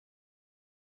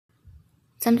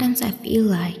Sometimes I feel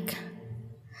like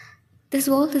this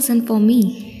world isn't for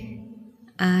me.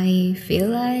 I feel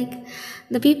like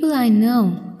the people I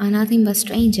know are nothing but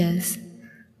strangers.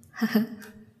 I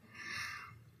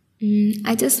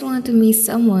just want to meet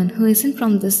someone who isn't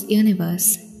from this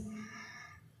universe.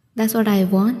 That's what I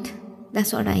want.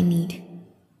 That's what I need.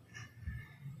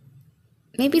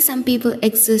 Maybe some people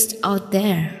exist out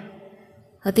there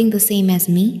who think the same as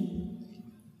me.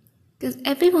 Because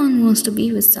everyone wants to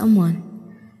be with someone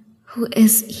who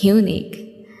is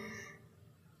unique.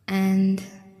 And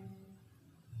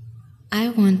I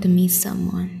want to meet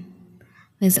someone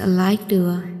who is alike to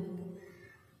an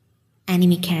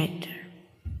anime character.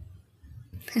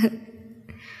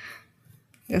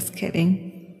 Just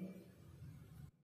kidding.